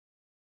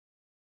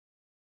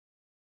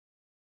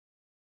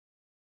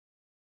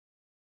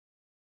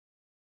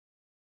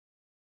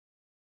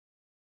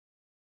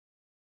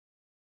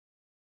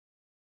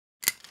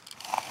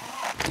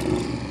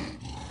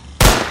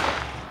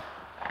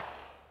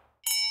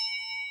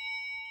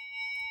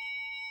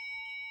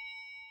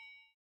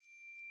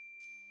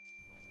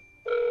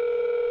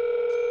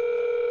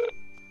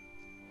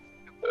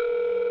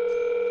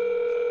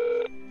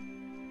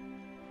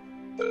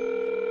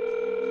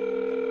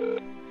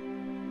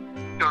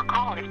Your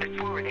call has been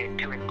forwarded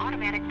to an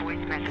automatic voice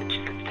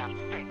message system.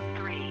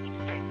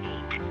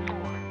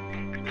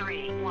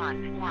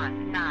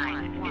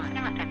 638463119 is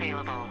not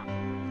available.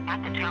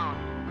 At the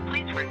tone,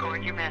 please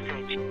record your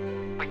message.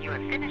 When you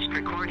have finished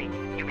recording,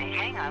 you may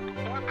hang up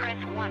or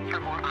press 1 for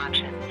more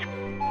options.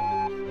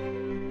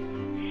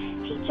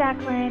 Hey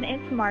Jacqueline,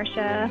 it's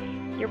Marcia,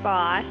 your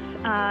boss.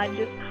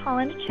 Just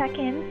calling to check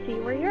in, see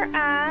where you're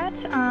at.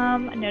 I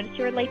noticed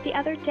you were late the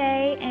other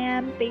day,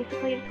 and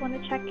basically just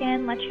want to check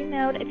in, let you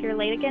know that if you're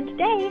late again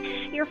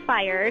today, you're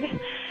fired.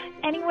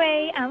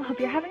 Anyway,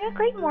 hope you're having a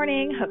great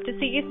morning. Hope to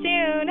see you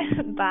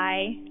soon.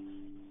 Bye.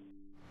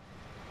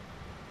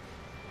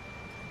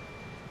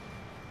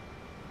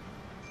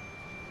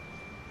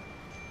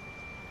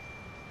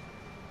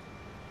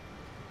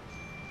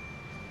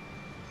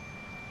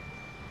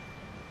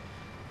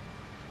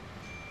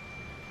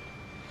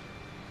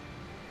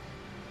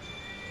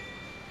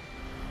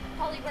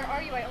 Holly, where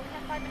are you? I only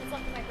have 5 minutes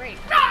left of my break.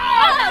 What the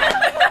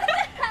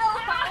hell,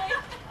 Holly?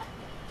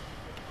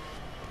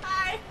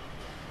 Hi.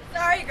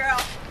 Sorry,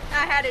 girl.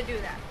 I had to do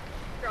that.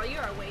 Girl, you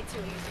are way too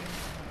easy.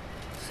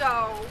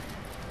 So,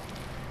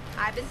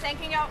 I've been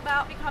thinking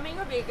about becoming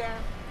a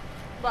vegan,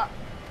 but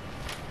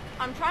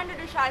I'm trying to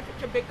decide if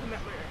it's a big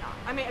commitment or not.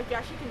 I mean, if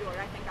Jessie can do it,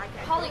 I think I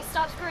can. Holly,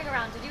 stop screwing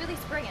around. Did you at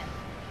least bring it?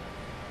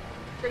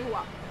 Bring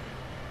what?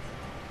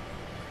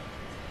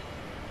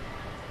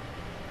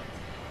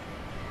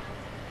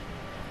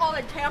 Oh,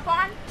 the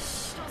tampon?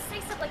 Shh, don't say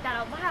stuff like that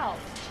out loud.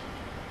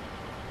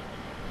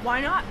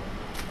 Why not?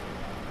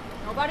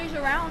 Nobody's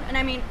around, and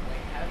I mean,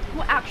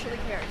 who actually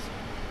cares?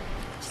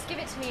 Just give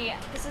it to me.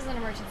 This is an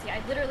emergency. I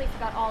literally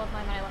forgot all of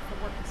mine when I left for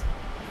work this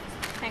morning.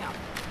 Hang on.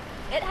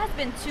 It has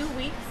been 2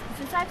 weeks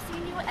since I've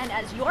seen you, and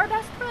as your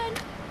best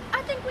friend,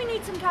 I think we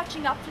need some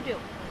catching up to do.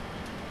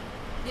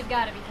 You've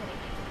got to be kidding me.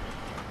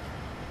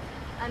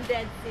 I'm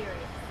dead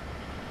serious.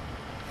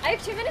 I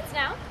have 2 minutes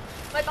now.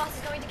 My boss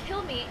is going to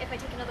kill me if I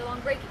take another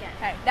long break again.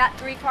 Hey, that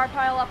 3-car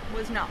pileup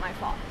was not my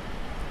fault.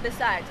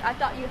 Besides, I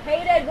thought you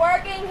hated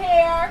working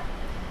here,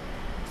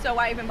 so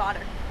why even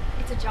bother?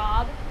 It's a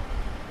job,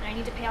 and I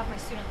need to pay off my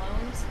student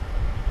loans.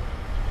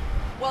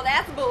 Well,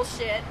 that's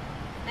bullshit.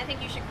 I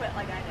think you should quit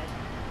like I did.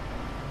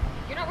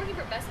 You're not working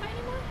for Best Buy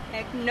anymore?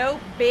 Heck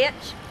no,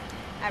 bitch.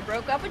 I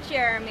broke up with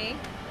Jeremy,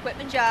 quit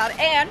my job,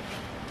 and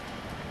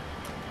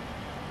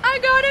I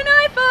got an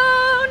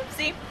iPhone!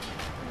 See?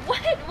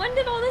 What? When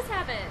did all this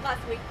happen?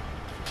 Last week.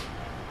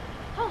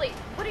 Holly,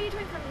 what are you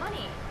doing for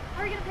money?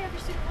 How are you going to pay off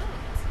your student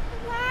loans?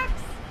 Relax.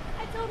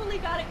 I totally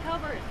got it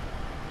covered.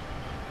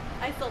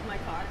 I sold my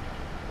car.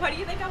 Why do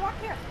you think I walked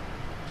here?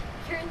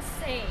 You're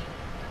insane.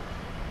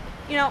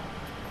 You know,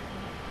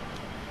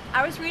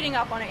 I was reading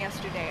up on it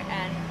yesterday,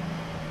 and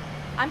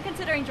I'm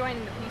considering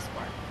joining the Peace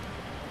Corps.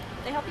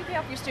 They help you pay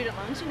off your student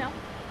loans, you know.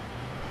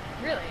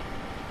 Really?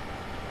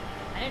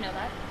 I didn't know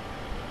that.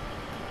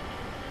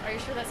 Are you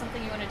sure that's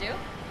something you want to do?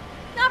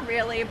 Not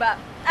really, but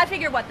I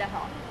figured what the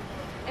hell.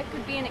 It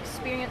could be an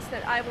experience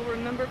that I will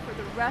remember for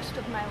the rest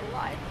of my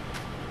life.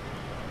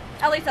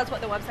 At least that's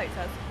what the website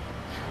says.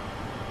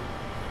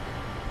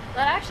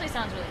 That actually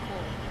sounds really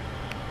cool.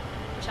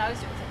 Wish I was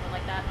doing something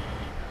like that.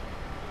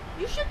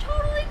 You should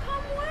totally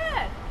come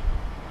with.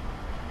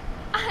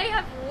 I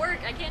have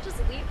work. I can't just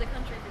leave the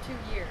country for 2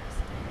 years.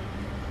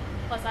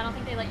 Plus, I don't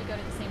think they let you go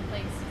to the same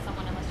place as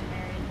someone unless you're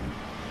married.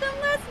 Then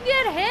let's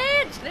get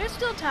hitched. There's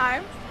still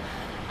time.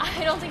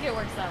 I don't think it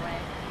works that way.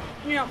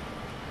 You know,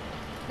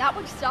 that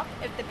would suck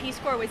if the Peace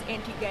Corps was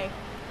anti-gay.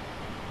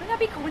 Wouldn't that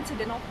be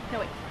coincidental? No,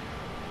 wait.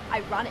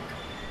 Ironic.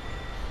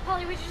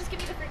 Holly, would you just give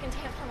me the freaking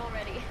tampon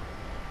already?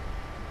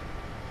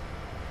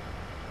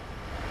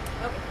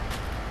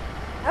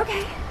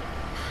 Okay.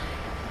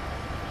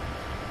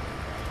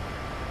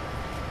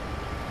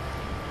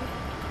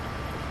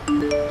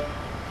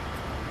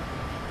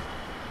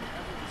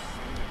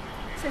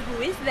 So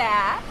who is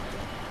that?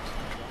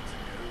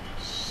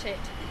 Shit.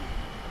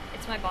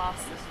 It's my boss.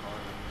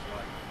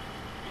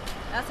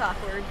 That's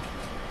awkward.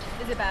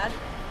 Is it bad?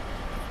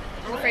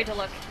 I'm afraid to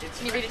look.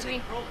 Can you read it to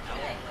me?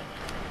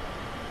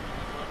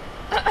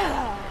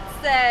 It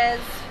says,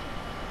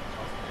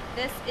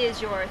 this is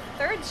your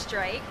 3rd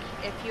strike.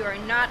 If you are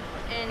not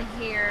in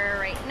here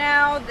right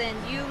now, then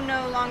you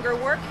no longer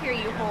work here,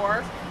 you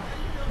whore.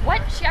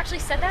 What? She actually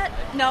said that?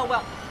 No,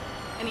 well,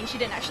 I mean, she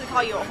didn't actually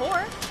call you a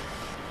whore.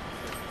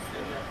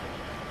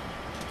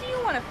 Do you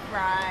want to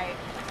fry?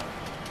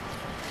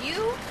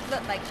 You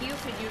look like you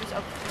could use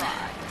a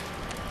fry.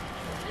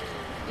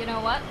 You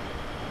know what?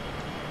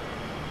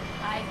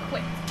 I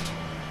quit.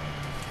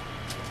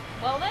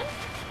 Well then,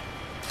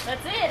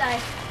 that's it.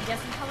 I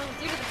guess I'm coming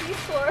with you to the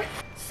Peace Corps.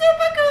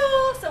 Super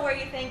cool! So where are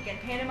you thinking?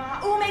 Panama?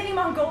 Oh, maybe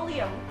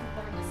Mongolia. We can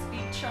learn to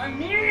speak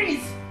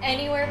Chinese.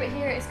 Anywhere but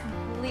here is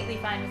completely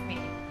fine with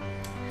me.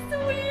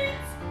 Sweet.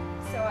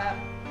 So,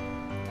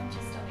 don't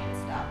just tell me to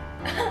stop.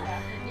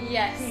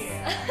 Yes.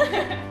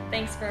 Yeah.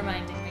 Thanks for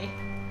reminding me.